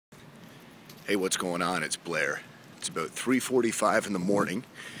Hey, what's going on? It's Blair. It's about 3:45 in the morning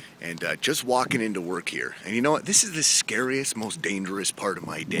and just walking into work here. And you know what? This is the scariest, most dangerous part of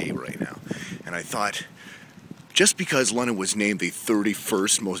my day right now. And I thought, just because London was named the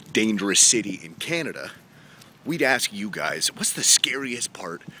 31st most dangerous city in Canada, we'd ask you guys, what's the scariest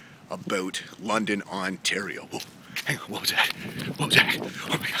part about London, Ontario? Whoa, hang on, what was that? What was that?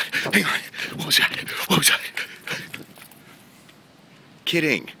 Oh my God, hang on, what was that? What was that?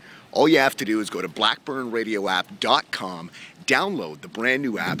 Kidding. All you have to do is go to blackburnradioapp.com, download the brand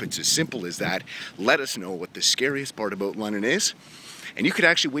new app. It's as simple as that. Let us know what the scariest part about London is, and you could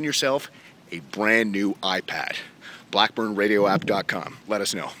actually win yourself a brand new iPad. blackburnradioapp.com. Let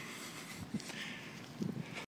us know.